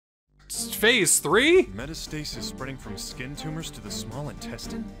phase 3? Metastasis spreading from skin tumors to the small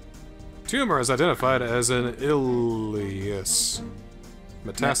intestine? Tumor is identified as an ileus.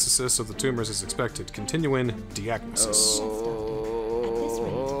 Metastasis of the tumors is expected. Continuing diagnosis.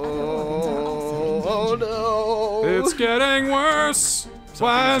 Oh no! It's getting worse!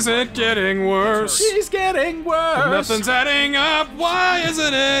 Why is it getting worse? She's getting worse! Nothing's adding up! Why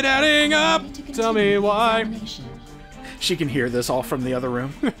isn't it adding up? Tell me why. She can hear this all from the other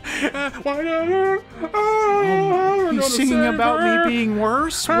room. Why don't He's singing about me being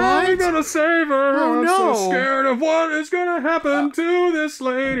worse? What? I'm gonna save her! Oh, I'm no. so scared of what is gonna happen to this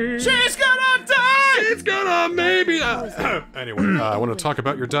lady! She's gonna die! She's gonna maybe... Anyway, I want to talk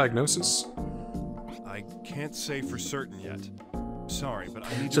about your diagnosis. I can't say for certain yet. Sorry, but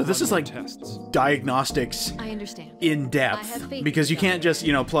I need So to this run is more like tests. I diagnostics understand. in I depth, have faith because you in can't just,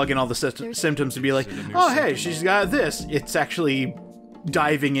 you know, plug in all the symptoms and be like, oh hey, she's got this. It's actually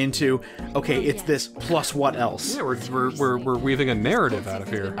diving into, okay, it's this plus what else. Yeah, we're weaving a narrative out of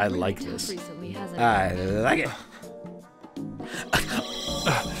here. I like this. Recently, hasn't it? I like it.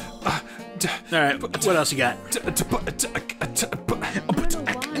 Alright, what else you got?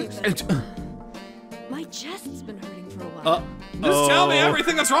 My chest's been hurting for a while. Just tell me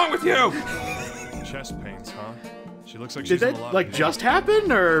everything that's wrong with you! Chest pains, huh? She looks like Did she's in a that, lot like, of just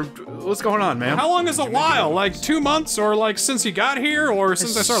happen, or what's going on, man? How long is a while? Like 2 months, or like since you got here, or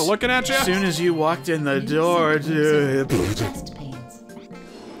since I started looking at you? As soon as you walked in the door, Chest pains.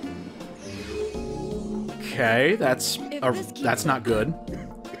 okay, that's not good.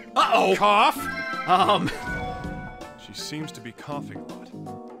 Uh-oh! Cough? She seems to be coughing a lot.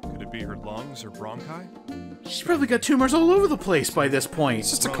 Could it be her lungs or bronchi? She's probably got tumors all over the place by this point. It's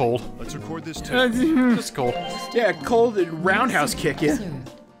just a cold. Let's record this too. Just a cold. Yeah, cold and roundhouse kick you.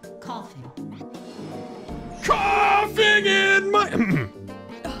 Observed. Coughing. Coughing in my...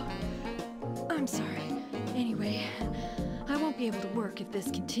 I'm sorry. Anyway, I won't be able to work if this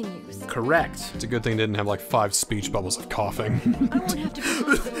continues. Correct. It's a good thing they didn't have like 5 speech bubbles of coughing. I won't have to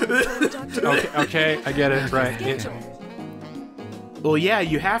go to the hospital, Doctor. Okay, I get it, right. Yeah. Schedule. Well, yeah,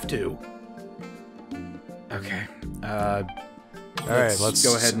 you have to. Okay. Alright, let's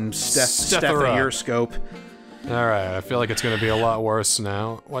go ahead and step her a up. your scope. Alright, I feel like it's gonna be a lot worse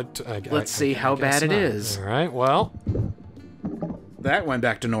now. Let's see how bad it is. Alright, well... That went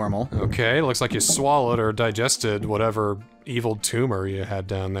back to normal. Okay, looks like you swallowed or digested whatever evil tumor you had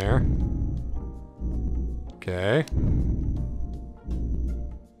down there. Okay.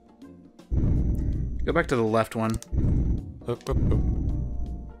 Go back to the left one. Up, up, up.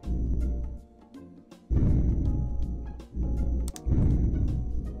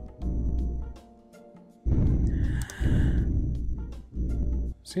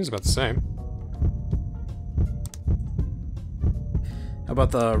 Seems about the same. How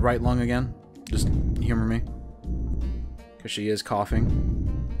about the right lung again? Just humor me. Because she is coughing.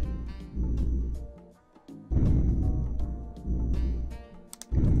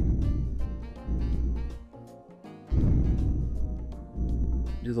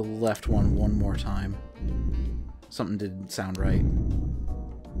 Do the left one more time. Something didn't sound right.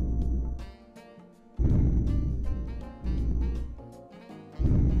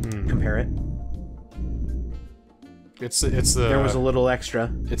 Compare it. It's the... There was a little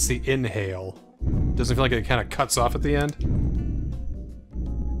extra. It's the inhale. Doesn't feel like it kind of cuts off at the end?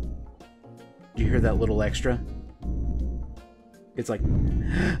 Do you hear that little extra? It's like...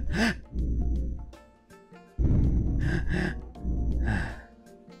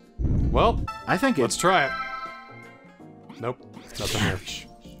 Well, I think let's it's... try it. Nope, nothing here.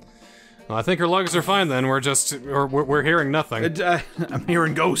 Well, I think her lungs are fine then. We're hearing nothing. I'm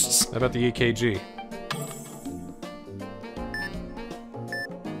hearing ghosts. How about the EKG?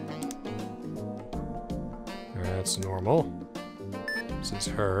 That's normal. This is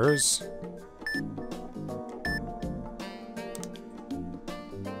hers.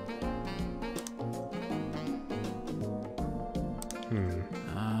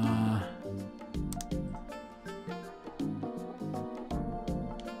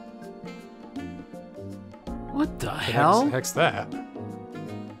 What the hell? The heck's that?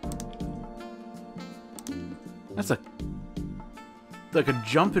 That's like a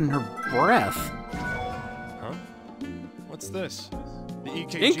jump in her breath. Huh? What's this? The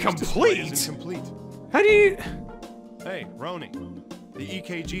EKG Incomplete? is incomplete. How do you... Hey, Roni. The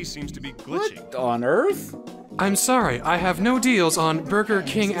EKG seems to be glitching. What on earth? I'm sorry, I have no deals on Burger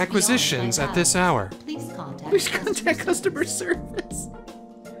King acquisitions at this hour. Please contact. Please contact customer service.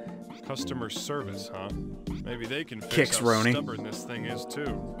 Customer service, huh? Maybe they can fix Kicks how Roni. stubborn this thing is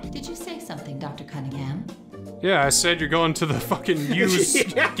too. Did you say something, Dr. Cunningham? Yeah, I said you're going to the fucking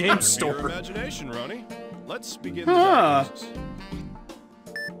used game Your store. imagination, Ronnie. Let's begin Huh. the diagnosis.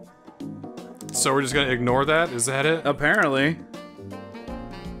 So we're just gonna ignore that? Is that it? Apparently.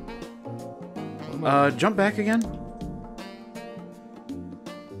 Jump back again.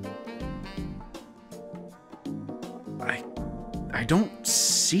 I don't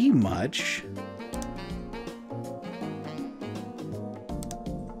see much.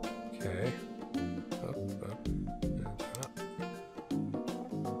 Okay. Up, and up.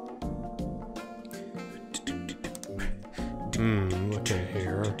 Looking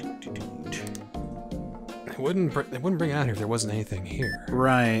here. They wouldn't bring it out here if there wasn't anything here.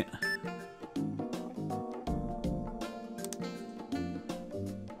 Right.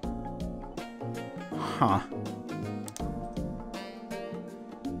 Huh.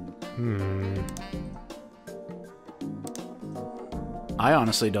 I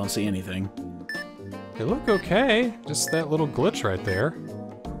honestly don't see anything. They look okay. Just that little glitch right there.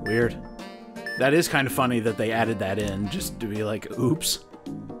 Weird. That is kind of funny that they added that in, just to be like, oops.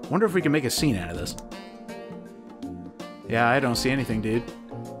 Wonder if we can make a scene out of this. Yeah, I don't see anything, dude.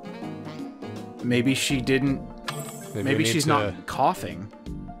 Maybe she didn't... Maybe she's not coughing.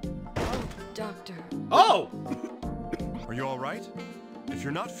 Doctor. Oh! Are you all right? If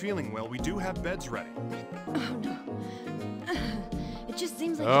you're not feeling well, we do have beds ready. Oh no. It just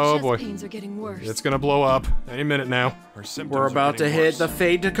seems like Oh, the chest boy. pains are getting worse. It's gonna blow up any minute now. Her symptoms We're are about to getting hit worse. the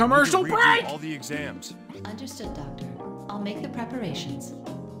fade to We need commercial to redo break! all the exams. Understood, Doctor. I'll make the preparations.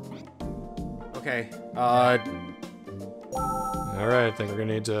 Okay, Alright, I think we're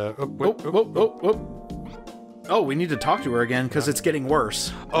gonna need to... Oh, wait, Oh, we need to talk to her again, because it's getting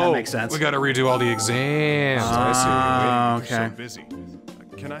worse. That makes sense. We gotta redo all the exams. Ah, You're so okay. busy.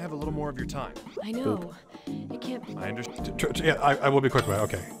 Can I have a little more of your time? I know. It can't be. I understand. Yeah, I will be quick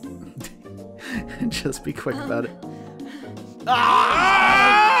about it. Okay. Just be quick about it.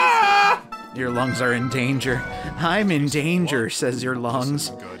 Ah! Your lungs are in danger. I'm in danger, says your lungs.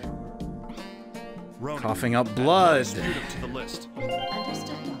 Good. Ronnie, Coughing up add blood. sputum to the list.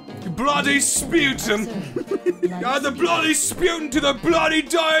 Understood, Doctor. Bloody sputum! Observed. Add the bloody sputum to the bloody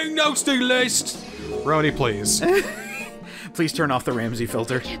diagnostic list! Roni, please. Please turn off the Ramsey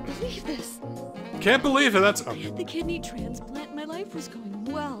filter. I can't believe this. Can't believe it, that's... Oh. The kidney transplant, my life was going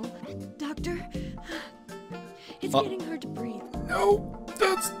well. Doctor, it's getting hard to breathe. No,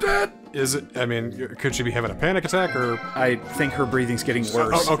 that's bad. Is it, I mean, could she be having a panic attack, or... I think her breathing's getting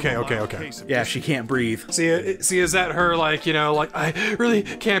worse. Oh, okay. Case of Yeah, she can't breathe. See, is that her, like, you know, like, I really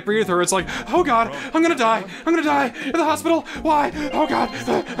can't breathe, or it's like, oh god, I'm gonna die in the hospital, why, oh god.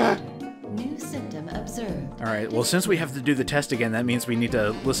 New symptom observed. All right, well, since we have to do the test again, that means we need to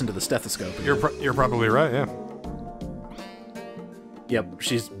listen to the stethoscope. You're probably right, yeah. Yep,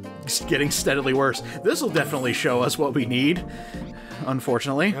 she's getting steadily worse. This will definitely show us what we need,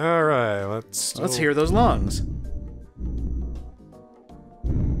 unfortunately. Alright, let's Hear those lungs.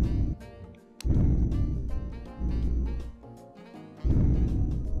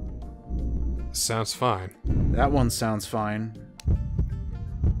 Sounds fine. That one sounds fine.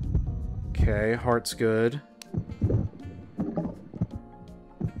 Okay, heart's good.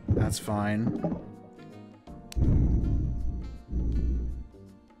 That's fine.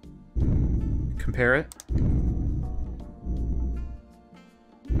 Compare it.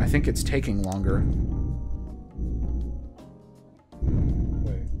 I think it's taking longer.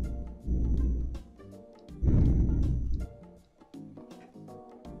 Wait.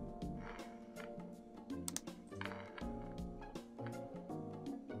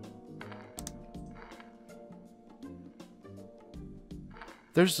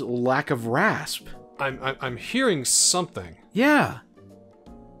 There's a lack of rasp. I'm hearing something. Yeah.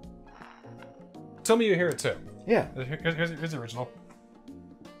 Tell me you hear it too. Yeah. Here's the original.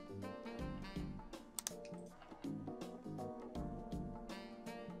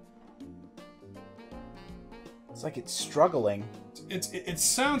 It's like it's struggling. It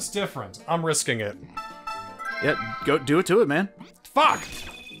sounds different. I'm risking it. Yeah, go do it to it, man. Fuck!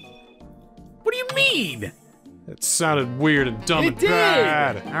 What do you mean? It sounded weird and dumb and It did!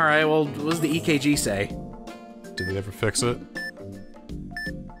 bad. Alright, well, what does the EKG say? Did they ever fix it?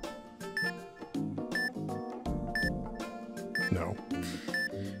 No.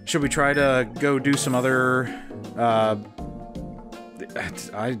 Should we try to go do some other, I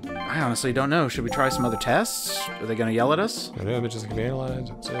honestly don't know. Should we try some other tests? Are they gonna yell at us? I know images can be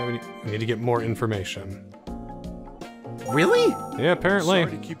analyzed. We need to get more information. Really? Yeah, apparently.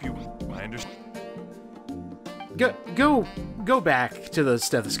 Sorry to keep you. I understand. Go back to the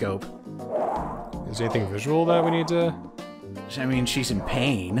stethoscope. Is there anything visual that we need to I mean, she's in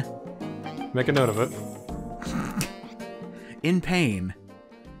pain. make a note of it? in pain.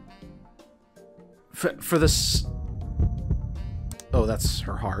 For this... Oh, that's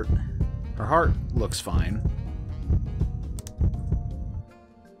her heart. Her heart looks fine.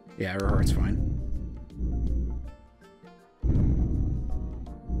 Yeah, her heart's fine.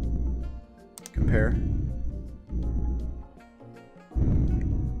 Compare.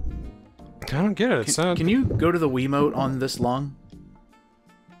 I don't get it. Can you go to the Wiimote on this lung?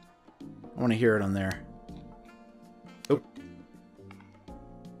 I want to hear it on there. Oh.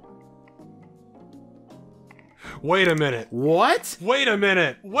 Wait a minute. What? Wait a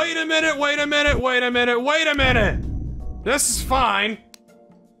minute. Wait a minute. Wait a minute. Wait a minute. Wait a minute. This is fine.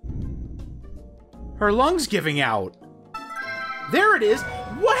 Her lung's giving out. There it is.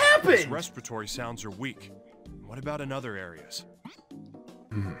 What His happened? respiratory sounds are weak. What about in other areas?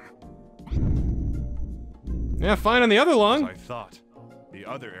 Yeah, fine on the other As lung. I thought. The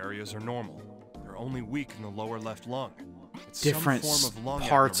other areas are normal. They're only weak in the lower left lung. It's Different some form of lung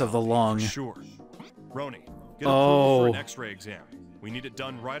parts of the lung. abnormality, for sure. Roni, get approval for an Oh. X-ray exam. We need it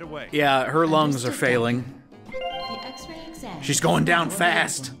done right away. Yeah, her lungs are failing. The X-ray exam. She's going down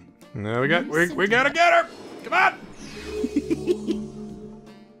fast. No, we gotta get her. Come on.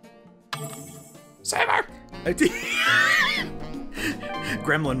 Save her.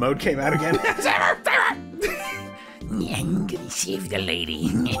 Gremlin mode came out again. I'm gonna save the lady.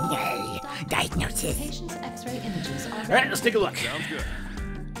 Diagnosis. Patient's X-ray images are Alright, let's take a look. Sounds good.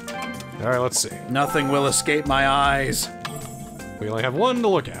 All right, let's see. Nothing will escape my eyes. We only have one to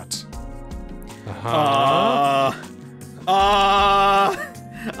look at.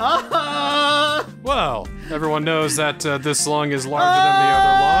 Well, everyone knows that this lung is larger than the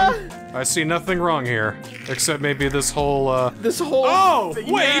other lung. I see nothing wrong here, except maybe this whole, This whole... Oh, thing,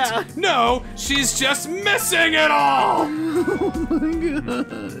 wait! yeah. No! She's just missing it all! A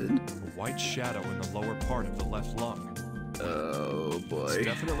white shadow in the lower part of the left lung. Oh, boy. It's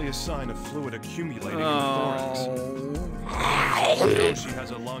definitely a sign of fluid accumulating in the thorax. We know she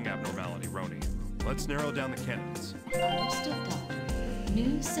has a lung abnormality, Roni. Let's narrow down the candidates. Understood, doctor.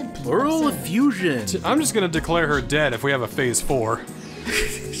 New symptoms Pleural observed. effusion. I'm just gonna declare her dead if we have a phase 4.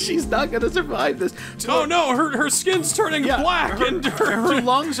 She's not gonna survive this. Oh no, her skin's turning black and Her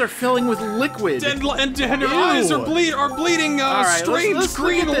lungs are filling with liquid. and her eyes are bleeding right, strange let's look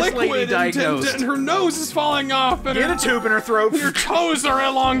green at this lady liquid diagnosed. and her nose is falling off and Get her, a tube in her throat. her toes are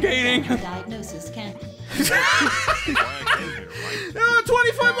elongating. The diagnosis can. Why I came here, right?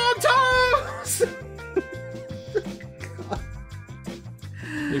 25 long toes!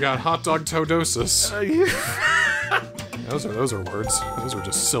 You got hot dog toedosis. Those are words. Those were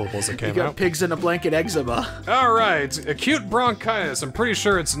just syllables that You came got out. pigs in a blanket eczema. All right, acute bronchitis. I'm pretty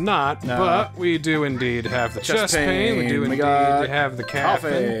sure it's not, No. but we do indeed have the chest pain. We do We indeed got have the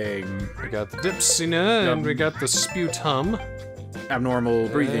coughing. Coughing. We got the dipsina, and we got the sputum. Abnormal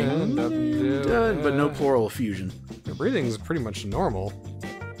breathing. And, But no pleural effusion. The breathing's pretty much normal.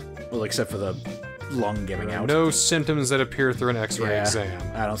 Well, except for the lung giving out. No symptoms that appear through an X-ray Yeah, exam.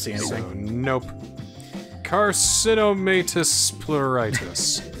 I don't see anything. So, nope. Carcinomatous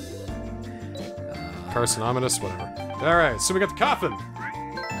pleuritis. Carcinomatous, whatever. Alright, so we got the coughing.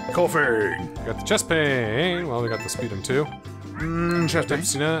 Coughing. We got the chest pain. Well, we got the sputum too. Chest pain.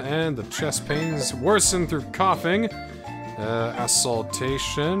 Dipsina, and the chest pains worsen through coughing.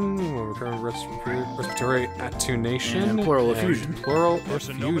 Assaultation, respiratory attenuation, And pleural effusion. Pleural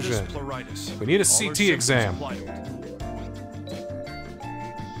Carcinomatous effusion. pleuritis. We need a All our CT symptoms exam. apply to it.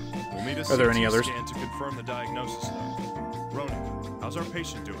 We'll need a Are there CT any others? scan to confirm the diagnosis, though. Roni, how's our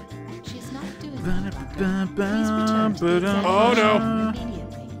patient doing? She's not doing well, doctor. Please return to the exam Oh, no. immediately.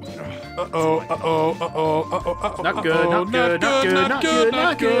 Not good, not good, not good,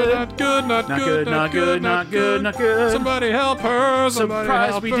 not good, not good. Not good, not good, not good, not good. Somebody help her! Somebody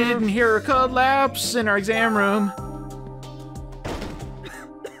Surprised help we her. didn't hear her collapse in our exam room.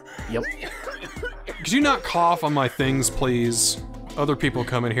 Yep. Could you not cough on my things, please? Other people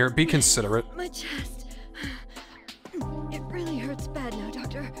come in here. Be considerate. My chest. It really hurts bad now,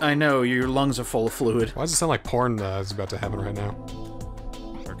 doctor. I know, your lungs are full of fluid. Why does it sound like porn is about to happen right now?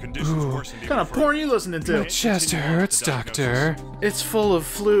 Her condition's worsening. What kind of porn are you listening to? Chest hurts, doctor. It's full of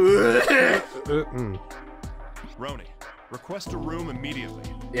fluid. Roni, request a room immediately.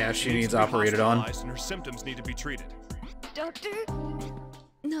 Yeah, she She needs to be operated on. hospitalized And her symptoms need to be treated. Doctor?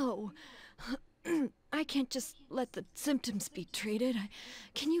 No. I can't just let the symptoms be treated.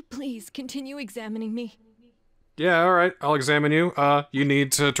 Can you please continue examining me? Yeah, alright. I'll examine you. You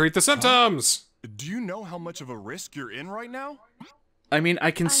need to treat the symptoms! Do you know how much of a risk you're in right now? I mean,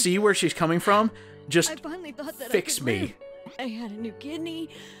 I can see where she's coming from. I Just finally thought that fix I could me. live. I had a new kidney.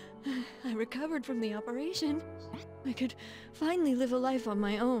 I recovered from the operation. I could finally live a life on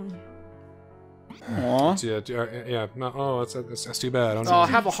my own. Aw. Yeah. No, oh, that's too bad. Oh, no. Oh,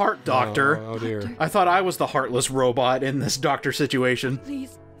 have a heart, Doctor. Oh, dear. I thought I was the heartless robot in this doctor situation.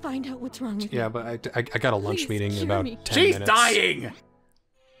 Please find out what's wrong with me. Yeah, but I got a lunch Please meeting in cure about me. 10 She's minutes. dying!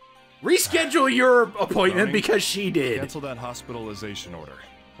 Reschedule your appointment Tony, because she did. Cancel that hospitalization order.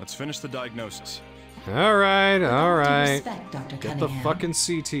 Let's finish the diagnosis. All right. Respect, Dr. Get the Cunningham. fucking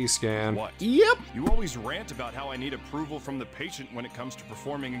CT scan. What? Yep. You always rant about how I need approval from the patient when it comes to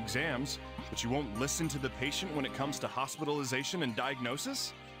performing exams, but you won't listen to the patient when it comes to hospitalization and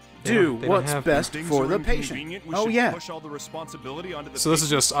diagnosis? Do they don't what's have- best Things for are the patient. inconvenient, we Oh, should yeah. push all the responsibility onto the So this is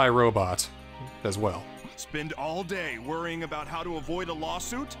patient. just iRobot as well. Spend all day worrying about how to avoid a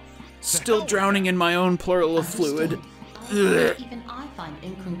lawsuit? Still drowning in my own pleural of fluid. Understood. Even I find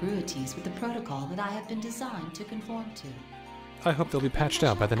incongruities with the protocol that I have been designed to conform to. I hope they'll be patched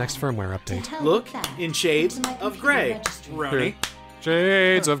out by the next firmware To update. hell Look with that. in shades Into my of computer gray, registry. Roni.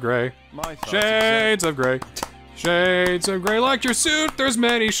 Shades of gray. My thoughts Shades of gray. Shades of gray. Like your suit, there's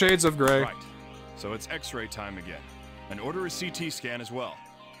many shades of gray. Right. So it's X-ray time again. And order a CT scan as well.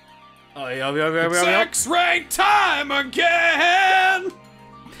 Oh, yeah. It's X-ray time again!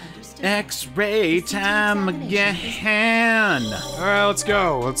 Understood. X-ray time again. All right, let's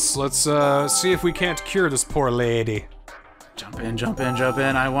go. Let's see if we can't cure this poor lady. Jump in, jump in, jump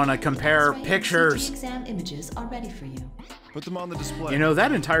in. I want to compare X-ray and pictures. CT exam images are ready for you. Put them on the display. You know,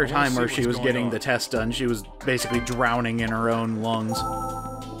 that entire I wanna time see where what's she was going getting on. the test done, she was basically drowning in her own lungs.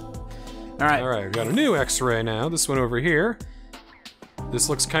 All right. All right, we got a new X-ray now. This one over here. This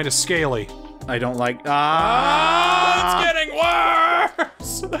looks kind of scaly. I don't like. Ah, it's getting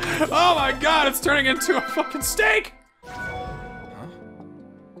worse! Oh my god, it's turning into a fucking steak!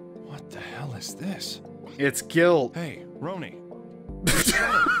 What the hell is this? It's guilt. Hey, Roni.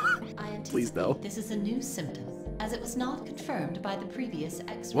 I anticipate Please, though. this is a new symptom, as it was not confirmed by the previous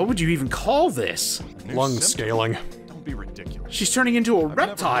X-ray. What would you even call this? New Lung symptom? scaling. Don't be ridiculous. She's turning into a I've never heard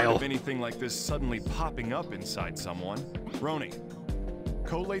reptile. of anything like this suddenly popping up inside someone. Roni,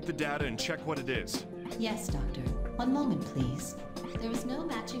 collate the data and check what it is. Yes, doctor. One moment, please. There is no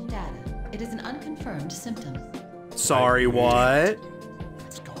matching data. It is an unconfirmed symptom. Sorry, what?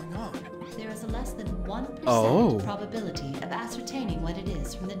 What's going on? There is a less than 1% Oh. probability of ascertaining what it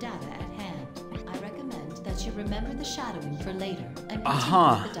is from the data at hand. I recommend that you remember the shadowing for later and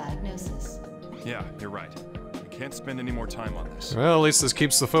continue with the diagnosis. Yeah, you're right. We can't spend any more time on this. Well, at least this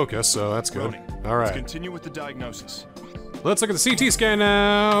keeps the focus, so that's good. Roni, All let's right, continue with the diagnosis. let's look at the CT scan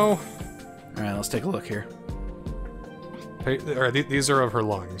now. All right, let's take a look here. Hey, all right, these are of her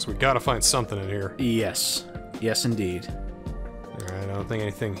lungs. We gotta find something in here. Yes. Yes, indeed. All right, I don't think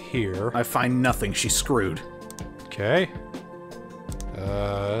anything here. I find nothing. She's screwed. Okay.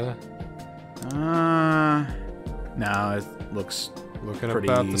 No, it looks Looking pretty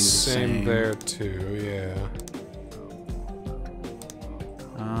about the same same. there too. Yeah.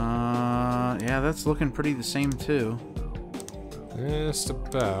 Yeah, that's looking pretty the same too. Just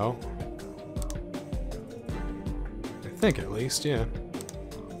about. I think at least, yeah.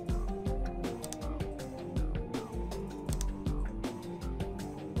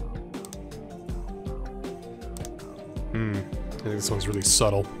 I think this one's really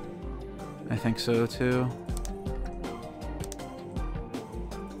subtle. I think so too.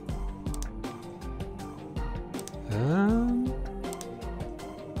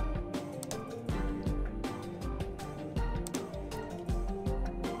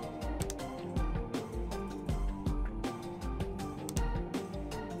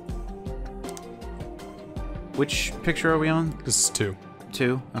 Which picture are we on? This is 2.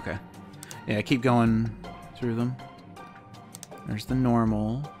 2? Okay. Yeah, keep going through them. There's the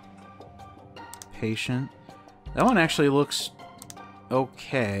normal. Patient. That one actually looks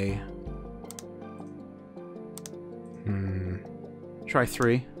okay. Try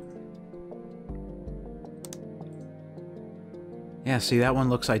 3. Yeah, see, that one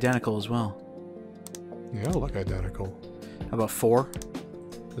looks identical as well. Yeah, they look identical. How about 4?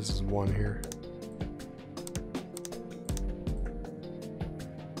 This is 1 here.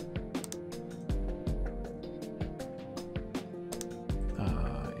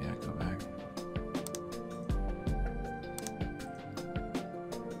 Yeah, go back.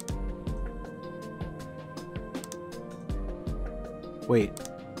 Wait.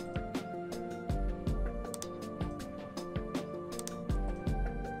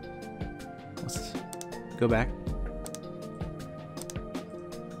 Let's go back.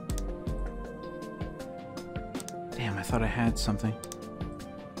 Damn, I thought I had something.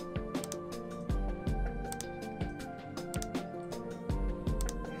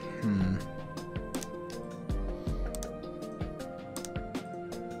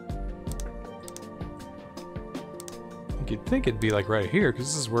 You'd think it'd be like right here, because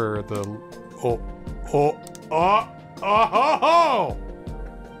this is where the...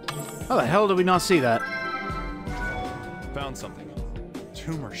 How the hell did we not see that? Found something.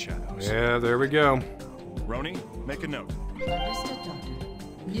 Tumor shadows. Yeah, there we go. Roni, make a note. Understood, Doctor.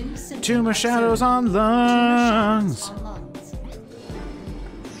 New symptom Tumor observed. shadows on lungs. Tumor shadows on lungs.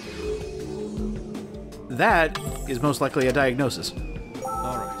 That is most likely a diagnosis.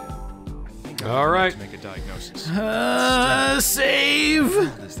 All right. I think All right. to make a diagnosis. Save!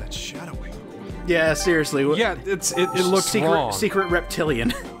 What is that shadowing? Yeah, seriously. Yeah, it looks wrong. Secret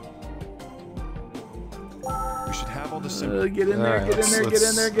reptilian. We should have all the symptoms. Get in there, Alright, get in there, get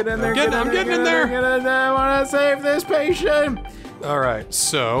in there, get in there. I'm getting in there. Get in there. I want to save this patient. Alright,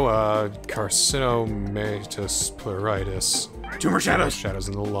 so, carcinomatous pleuritis. Tumor shadows. Shadows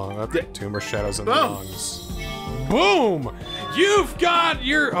in the lung. Tumor shadows in the Boom. lungs. Boom! You've got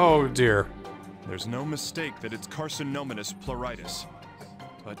your... Oh, dear. There's no mistake that it's carcinomatous pleuritis.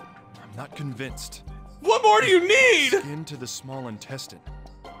 But I'm not convinced. What more do you need? Skin to the small intestine.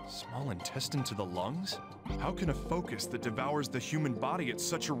 Small intestine to the lungs? How can a focus that devours the human body at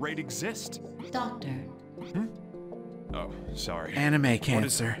such a rate exist? Doctor, Oh, sorry. Anime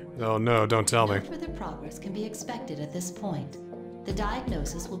cancer. Oh, no, don't tell me. no further progress can be expected at this point. The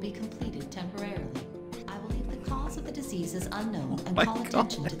diagnosis will be completed temporarily. I will leave the cause of the disease as unknown and my call God.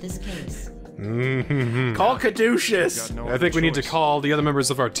 attention to this case. Call Caduceus. Got no I other think we need to choice. call the other members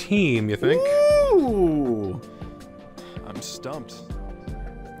of our team, you think? Ooh. I'm stumped.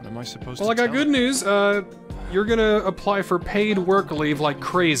 What am I supposed Well, to I got tell good her? news. You're gonna apply for paid work leave like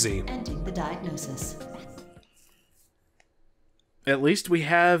crazy. Ending the diagnosis. At least we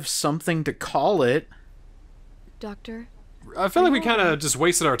have something to call it. Doctor, I feel like we kind of just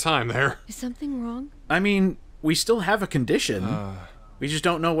wasted our time there. is something wrong? I mean, we still have a condition. We just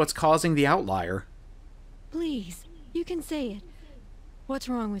don't know what's causing the outlier. Please, you can say it. What's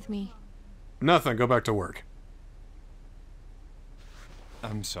wrong with me? Nothing, go back to work.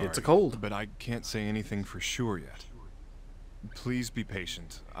 I'm sorry. It's a cold. But I can't say anything for sure yet. Please be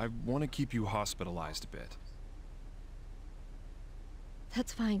patient. I want to keep you hospitalized a bit.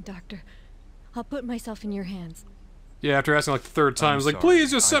 That's fine, Doctor. I'll put myself in your hands. Yeah, after asking like the third time, he's like, sorry.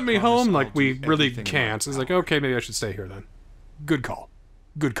 please just I send me promise home. I'll Like, we do really everything in can't. my He's like, power. okay, maybe I should stay here then. Good call.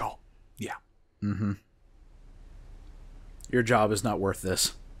 Good call. Yeah. Your job is not worth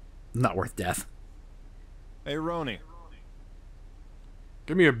this. Not worth death. Hey, Roni.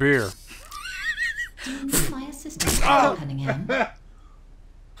 Give me a beer. Do you need my assistance, Dr. Cunningham?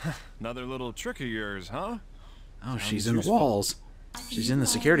 Another little trick of yours, huh? Oh, she's in the walls. I can She's in the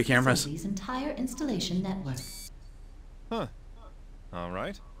utilize security cameras. facility's entire installation network. Huh. All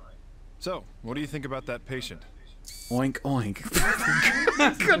right. So, what do you think about that patient? Oink, oink.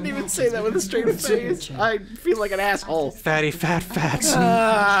 I couldn't even say that with a straight face. I feel like an asshole. Fatty fat fats.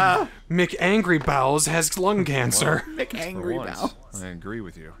 Ah, Mick Angry Bowels has lung cancer. Mick Angry For once, Bowels. I agree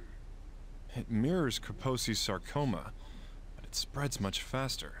with you. It mirrors Kaposi's sarcoma, but it spreads much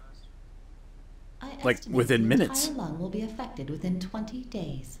faster. I Like, estimate within the minutes. entire lung will be affected within 20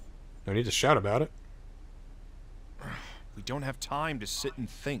 days. No need to shout about it. We don't have time to sit and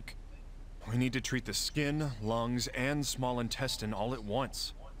think. We need to treat the skin, lungs, and small intestine all at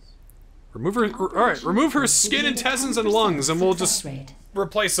once. Remove her. Alright, remove her skin, intestines, and lungs, and we'll just Rate.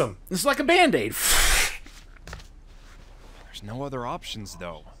 replace them. It's like a band-aid. There's no other options,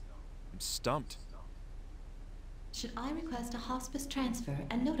 though. I'm stumped. Should I request a hospice transfer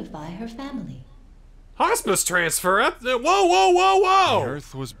and notify her family? Hospice transfer? Whoa, whoa, whoa, The whoa!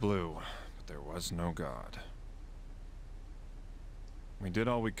 earth was blue, but there was no God. We did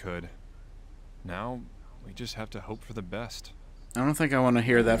all we could. Now, we just have to hope for the best. I don't think I want to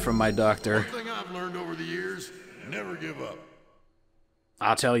hear that from my doctor. One thing I've learned over the years, never give up.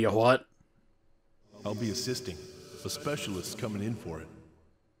 I'll tell you what. I'll be assisting. A specialist's coming in for it.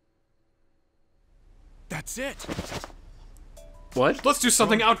 That's it! What? Let's do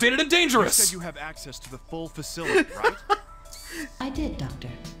something outdated and You dangerous! said you have access to the full facility, right? I did, Doctor.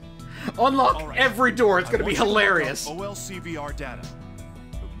 Unlock All right. every door. It's I going to be want you look up hilarious. OLCVR data.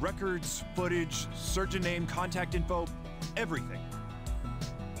 The records, footage, surgeon name, contact info, everything.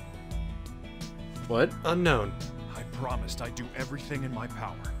 What? Unknown. I promised I'd do everything in my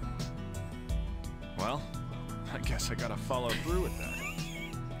power. Well, I guess I gotta follow through with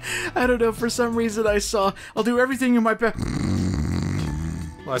that. I don't know. For some reason, I saw. I'll do everything in my power.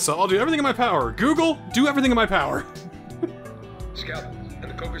 Well, I saw, I'll do everything in my power. Google, do everything in my power. Scalpel, and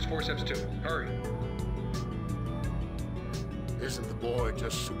the Cocos forceps too. Hurry. Isn't the boy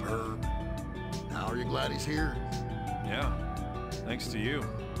just superb? Now are you glad he's here? Yeah, thanks to you.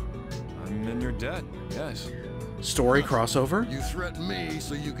 I'm in your debt, yes. Story crossover? You threaten me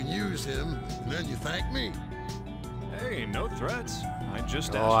so you can use him, and then you thank me. Hey, no threats. I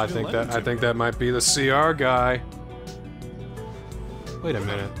just asked Oh, I you to think lend that it to I think me. that might be the CR guy. Wait a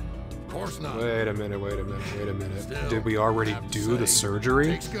minute. Of course not. Wait a minute. Wait a minute. Wait a minute. Still, Did we already have to do the say, surgery?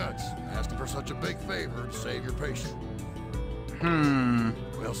 Takes guts. Asking for such a big favor to save your patient.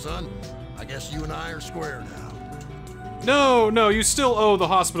 Well, son, I guess you and I are square now. No, you still owe the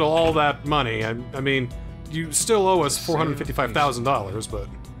hospital all that money. I mean, you still owe us $455,000, but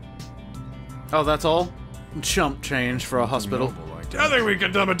Oh, that's all? Chump change for a hospital. I think we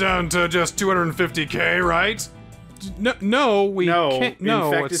can dumb it down to just $250K, right? No, we can't.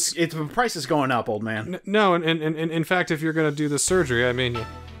 No, in fact, it's the price is going up, old man. No, and in fact, if you're gonna do the surgery, I mean,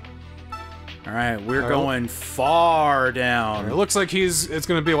 All right, we're going far down. it looks like it's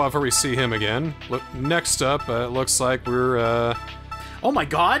gonna be a while before we see him again. Look, next up, it looks like we're, Oh my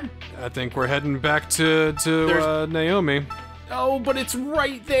God! I think we're heading back to Naomi. Oh, but it's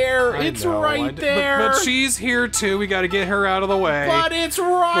right there. It's I know, right there. But she's here too. We got to get her out of the way. But it's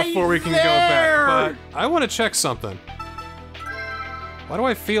right before we can there. go back. But I want to check something. Why do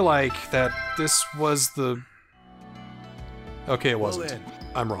I feel like that this was the... Okay, it wasn't.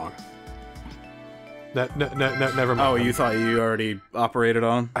 I'm wrong. Never mind. Oh, you thought you already operated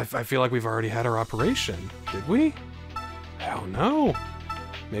on? I feel like we've already had our operation. Did we? I don't know.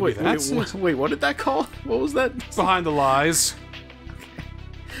 Maybe that's it. Wait, what did that call? What was that? Behind the Lies.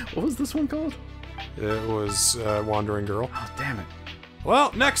 What was this one called? It was Wandering Girl. Oh, damn it.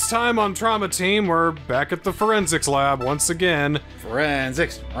 Well, next time on Trauma Team, we're back at the forensics lab once again.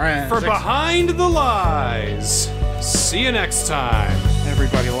 Forensics. For Behind the Lies. See you next time.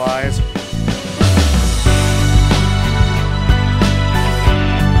 Everybody lies.